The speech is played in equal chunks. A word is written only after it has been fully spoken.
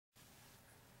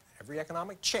every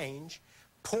economic change,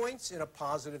 points in a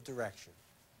positive direction,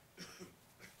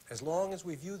 as long as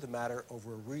we view the matter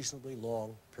over a reasonably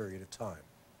long period of time.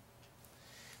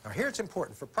 Now here it's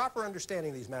important, for proper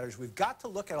understanding of these matters, we've got to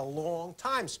look at a long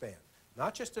time span,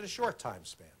 not just at a short time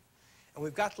span. And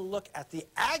we've got to look at the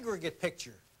aggregate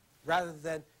picture rather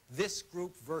than this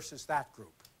group versus that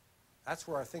group. That's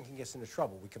where our thinking gets into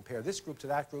trouble. We compare this group to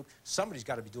that group, somebody's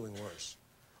got to be doing worse.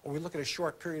 Or we look at a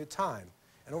short period of time,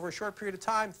 and over a short period of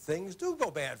time, things do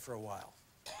go bad for a while.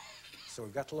 So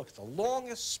we've got to look at the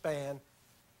longest span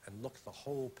and look at the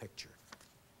whole picture.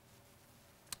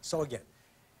 So again,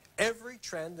 every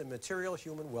trend in material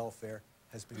human welfare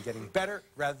has been getting better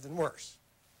rather than worse.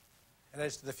 And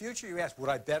as to the future, you ask, would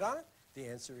I bet on it? The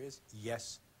answer is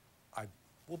yes, I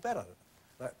will bet on it.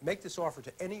 Now, make this offer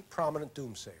to any prominent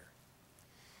doomsayer.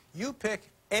 You pick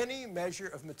any measure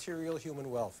of material human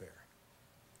welfare.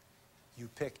 You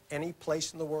pick any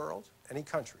place in the world, any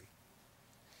country.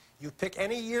 You pick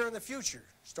any year in the future,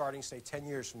 starting, say, 10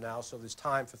 years from now, so there's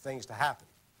time for things to happen.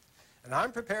 And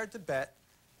I'm prepared to bet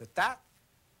that that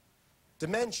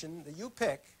dimension that you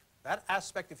pick, that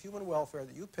aspect of human welfare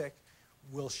that you pick,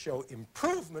 will show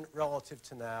improvement relative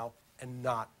to now and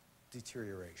not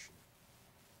deterioration.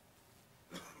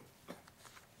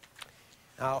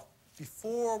 Now,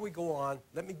 before we go on,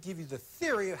 let me give you the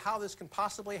theory of how this can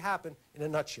possibly happen in a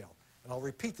nutshell. And I'll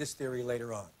repeat this theory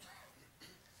later on.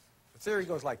 The theory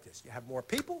goes like this. You have more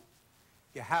people,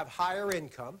 you have higher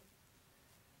income,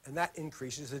 and that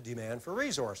increases the demand for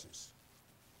resources.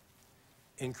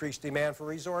 Increased demand for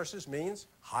resources means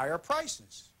higher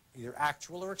prices, either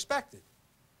actual or expected.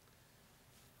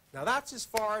 Now that's as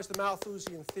far as the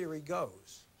Malthusian theory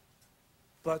goes.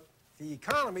 But the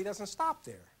economy doesn't stop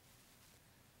there.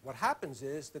 What happens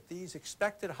is that these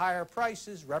expected higher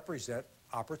prices represent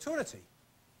opportunity.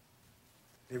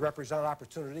 They represent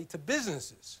opportunity to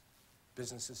businesses.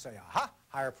 Businesses say, aha,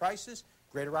 higher prices,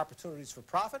 greater opportunities for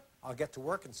profit. I'll get to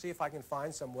work and see if I can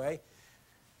find some way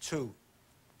to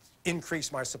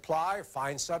increase my supply or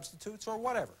find substitutes or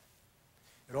whatever.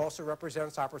 It also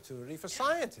represents opportunity for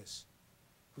scientists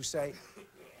who say,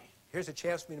 here's a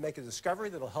chance for me to make a discovery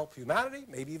that will help humanity,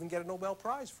 maybe even get a Nobel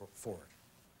Prize for it.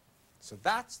 So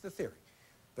that's the theory.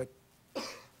 But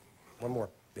one more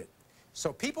bit.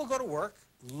 So people go to work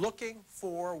looking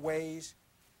for ways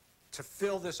to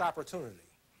fill this opportunity.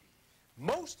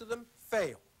 Most of them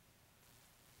fail.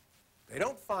 They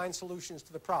don't find solutions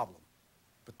to the problem,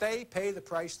 but they pay the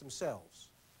price themselves.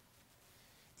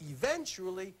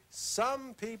 Eventually,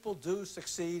 some people do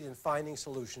succeed in finding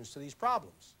solutions to these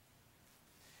problems.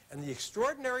 And the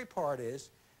extraordinary part is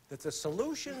that the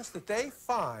solutions that they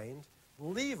find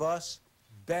leave us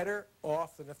better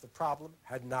off than if the problem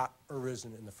had not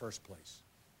arisen in the first place.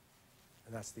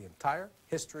 And that's the entire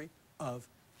history of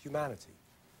humanity.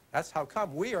 That's how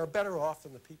come we are better off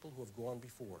than the people who have gone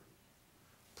before.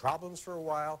 Problems for a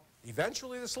while,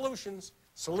 eventually the solutions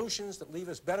that leave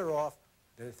us better off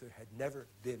than if there had never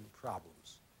been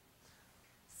problems.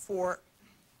 For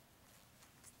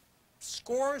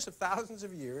scores of thousands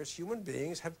of years, human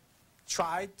beings have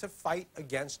tried to fight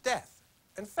against death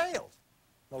and failed,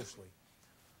 mostly.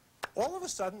 All of a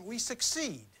sudden, we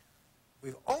succeed.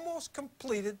 We've almost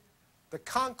completed the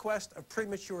conquest of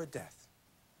premature death.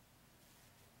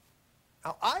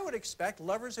 Now, I would expect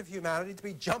lovers of humanity to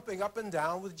be jumping up and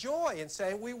down with joy and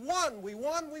saying, we won, we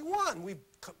won, we won. We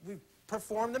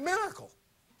performed a miracle.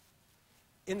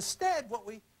 Instead, what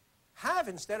we have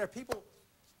instead are people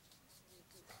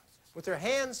with their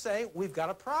hands saying, we've got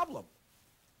a problem.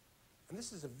 And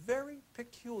this is a very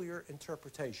peculiar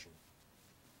interpretation.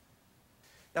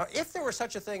 Now, if there were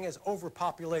such a thing as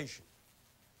overpopulation,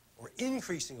 or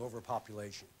increasing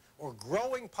overpopulation, or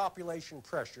growing population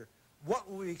pressure, what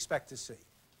would we expect to see?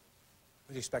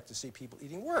 We'd expect to see people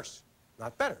eating worse,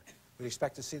 not better. We'd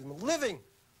expect to see them living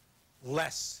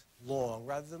less long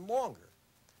rather than longer.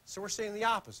 So we're seeing the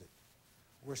opposite.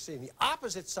 We're seeing the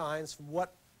opposite signs from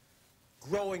what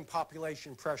growing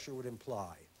population pressure would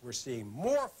imply. We're seeing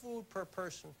more food per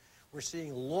person. We're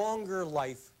seeing longer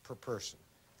life per person.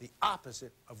 The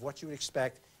opposite of what you would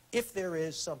expect if there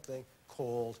is something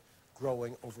called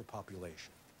growing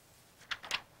overpopulation.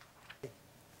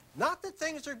 Not that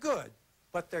things are good,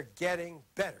 but they're getting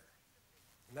better.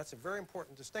 And that's a very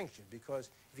important distinction, because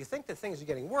if you think that things are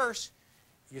getting worse,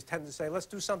 you tend to say, let's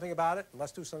do something about it, and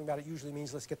let's do something about it usually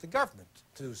means let's get the government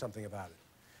to do something about it.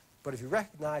 But if you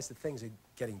recognize that things are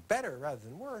getting better rather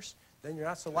than worse, then you're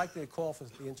not so likely to call for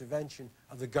the intervention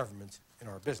of the government in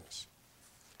our business.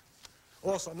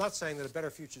 Also, I'm not saying that a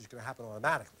better future is going to happen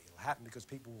automatically. It'll happen because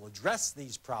people will address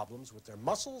these problems with their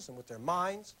muscles and with their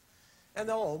minds, and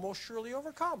they'll almost surely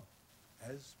overcome,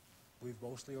 as we've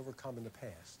mostly overcome in the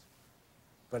past.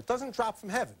 But it doesn't drop from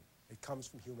heaven. It comes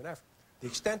from human effort. The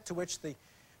extent to which the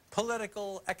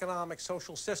political, economic,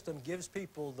 social system gives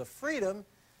people the freedom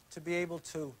to be able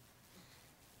to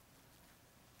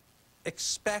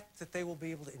expect that they will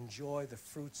be able to enjoy the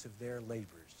fruits of their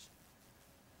labors.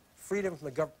 Freedom from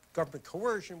the government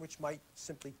coercion, which might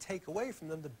simply take away from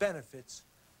them the benefits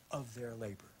of their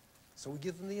labor. So we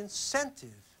give them the incentive.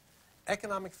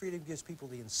 Economic freedom gives people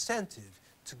the incentive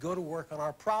to go to work on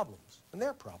our problems and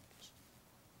their problems.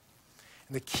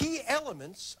 And the key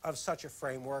elements of such a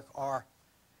framework are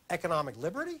economic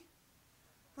liberty,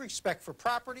 respect for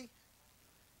property,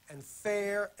 and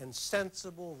fair and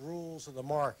sensible rules of the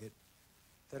market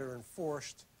that are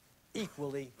enforced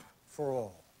equally for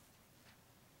all.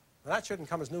 Now, that shouldn't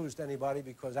come as news to anybody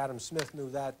because Adam Smith knew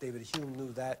that, David Hume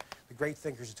knew that, the great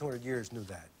thinkers of 200 years knew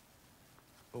that.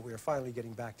 But we are finally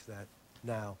getting back to that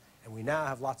now, and we now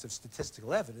have lots of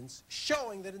statistical evidence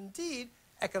showing that indeed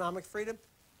economic freedom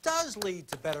does lead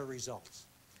to better results.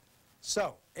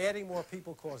 So, adding more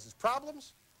people causes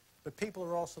problems, but people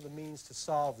are also the means to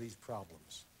solve these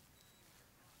problems.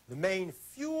 The main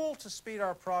fuel to speed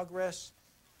our progress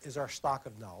is our stock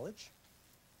of knowledge.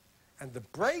 And the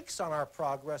brakes on our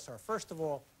progress are, first of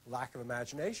all, lack of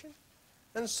imagination,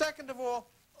 and second of all,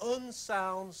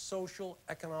 unsound social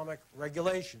economic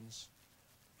regulations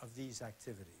of these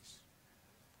activities.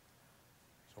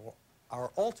 So our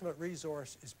ultimate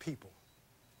resource is people.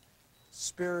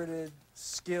 Spirited,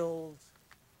 skilled,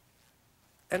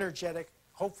 energetic,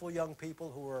 hopeful young people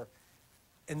who are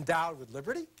endowed with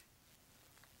liberty,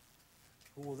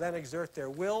 who will then exert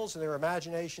their wills and their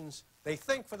imaginations, they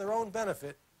think, for their own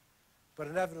benefit, but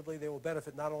inevitably they will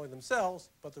benefit not only themselves,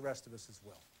 but the rest of us as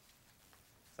well.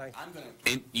 Thank you. I'm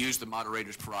going to use the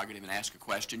moderator's prerogative and ask a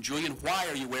question. Julian, why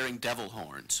are you wearing devil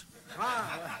horns?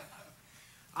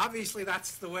 Obviously,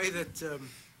 that's the way that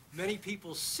many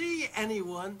people see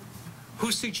anyone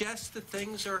who suggests that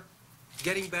things are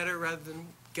getting better rather than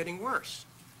getting worse.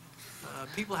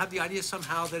 People have the idea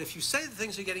somehow that if you say that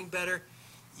things are getting better,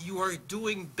 you are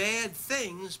doing bad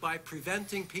things by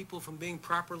preventing people from being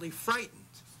properly frightened.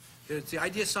 It's the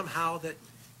idea somehow that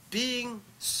being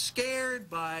scared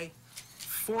by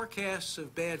forecasts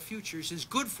of bad futures is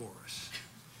good for us.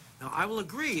 Now, I will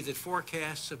agree that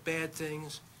forecasts of bad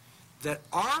things that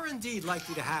are indeed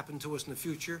likely to happen to us in the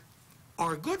future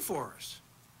are good for us.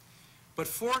 But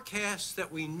forecasts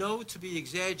that we know to be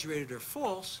exaggerated or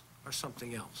false are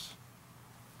something else.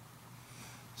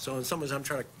 So in some ways, I'm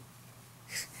trying to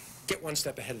get one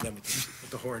step ahead of them with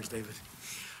the horns, David.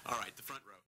 All right, the front row.